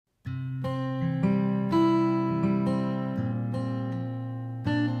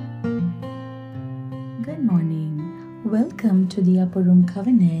morning. Welcome to the Upper Room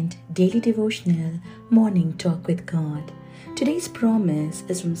Covenant Daily Devotional Morning Talk with God. Today's promise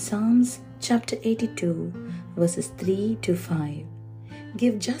is from Psalms chapter 82, verses 3 to 5.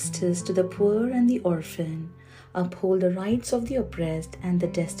 Give justice to the poor and the orphan. Uphold the rights of the oppressed and the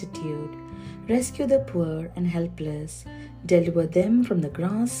destitute. Rescue the poor and helpless. Deliver them from the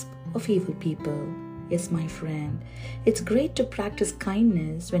grasp of evil people. Yes, my friend, it's great to practice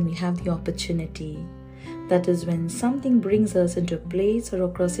kindness when we have the opportunity. That is when something brings us into a place or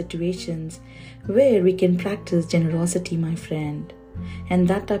across situations where we can practice generosity, my friend. And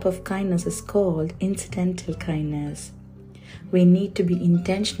that type of kindness is called incidental kindness. We need to be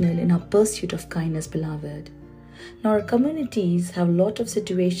intentional in our pursuit of kindness, beloved. Now, our communities have a lot of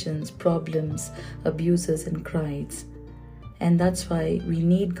situations, problems, abuses, and crimes. And that's why we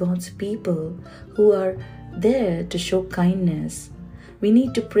need God's people who are there to show kindness. We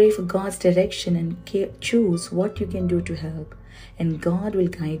need to pray for God's direction and choose what you can do to help. And God will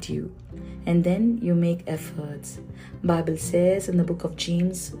guide you. And then you make efforts. Bible says in the book of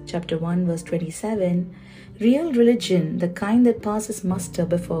James, chapter 1, verse 27, real religion, the kind that passes muster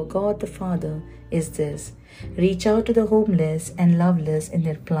before God the Father, is this: reach out to the homeless and loveless in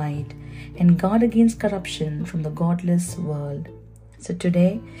their plight, and guard against corruption from the godless world. So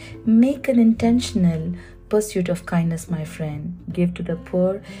today, make an intentional pursuit of kindness, my friend. Give to the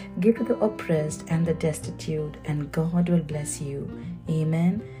poor, give to the oppressed and the destitute, and God will bless you.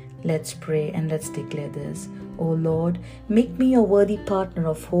 Amen. Let's pray and let's declare this. O Lord, make me a worthy partner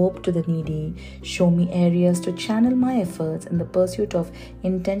of hope to the needy. Show me areas to channel my efforts in the pursuit of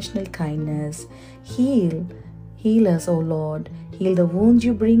intentional kindness. Heal us, O Lord. Heal the wounds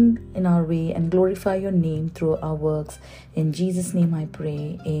you bring in our way and glorify your name through our works. In Jesus' name I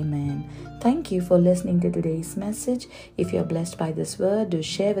pray. Amen. Thank you for listening to today's message. If you are blessed by this word, do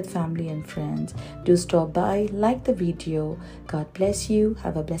share with family and friends. Do stop by, like the video. God bless you.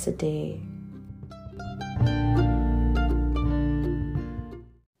 Have a blessed day.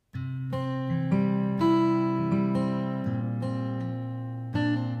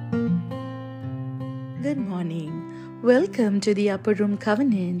 Good morning. Welcome to the Upper Room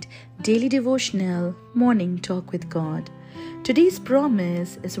Covenant Daily Devotional Morning Talk with God. Today's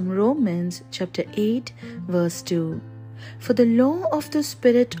promise is from Romans chapter 8, verse 2. For the law of the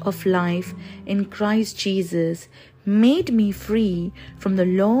Spirit of life in Christ Jesus made me free from the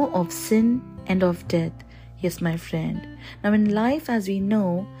law of sin and of death. Yes, my friend. Now in life, as we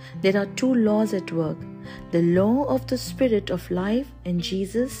know, there are two laws at work. The law of the Spirit of life in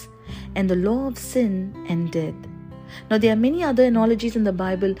Jesus and the law of sin and death. Now there are many other analogies in the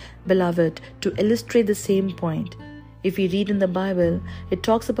Bible, beloved, to illustrate the same point. If we read in the Bible, it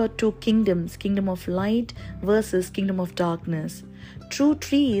talks about two kingdoms, kingdom of light versus kingdom of darkness. Two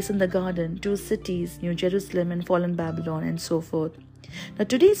trees in the garden, two cities, New Jerusalem and fallen Babylon, and so forth. Now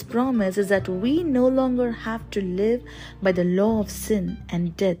today's promise is that we no longer have to live by the law of sin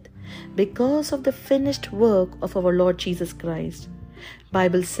and death because of the finished work of our Lord Jesus Christ.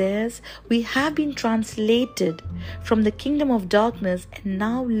 Bible says we have been translated from the kingdom of darkness and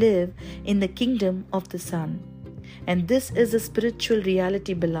now live in the kingdom of the Son. And this is a spiritual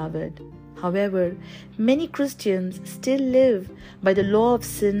reality, beloved. However, many Christians still live by the law of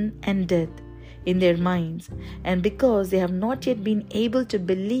sin and death in their minds, and because they have not yet been able to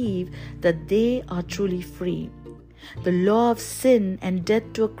believe that they are truly free. The law of sin and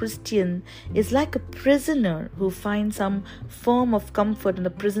death to a Christian is like a prisoner who finds some form of comfort in the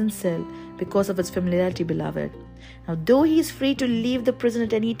prison cell because of its familiarity, beloved. Now, though he is free to leave the prison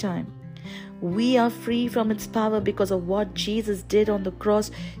at any time, we are free from its power because of what Jesus did on the cross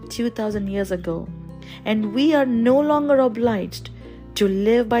 2,000 years ago. And we are no longer obliged to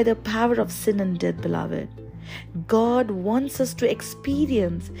live by the power of sin and death, beloved. God wants us to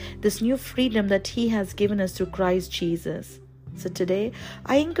experience this new freedom that He has given us through Christ Jesus. So today,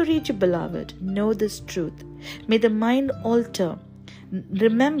 I encourage you, beloved, know this truth. May the mind alter.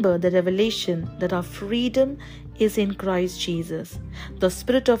 Remember the revelation that our freedom is in Christ Jesus. The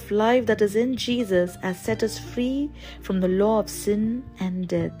Spirit of life that is in Jesus has set us free from the law of sin and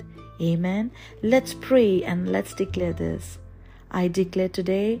death. Amen. Let's pray and let's declare this. I declare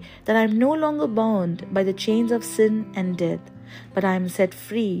today that I am no longer bound by the chains of sin and death, but I am set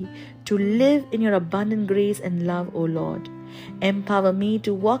free to live in your abundant grace and love, O Lord. Empower me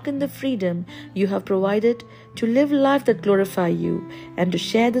to walk in the freedom you have provided, to live life that glorify you, and to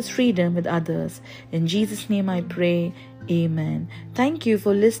share this freedom with others. In Jesus' name I pray. Amen. Thank you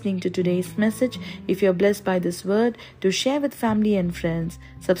for listening to today's message. If you're blessed by this word, do share with family and friends.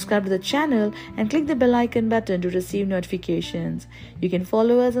 Subscribe to the channel and click the bell icon button to receive notifications. You can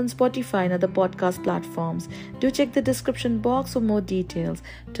follow us on Spotify and other podcast platforms. Do check the description box for more details.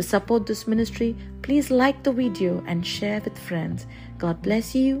 To support this ministry, please like the video and share with friends. God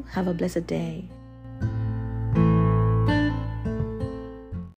bless you. Have a blessed day.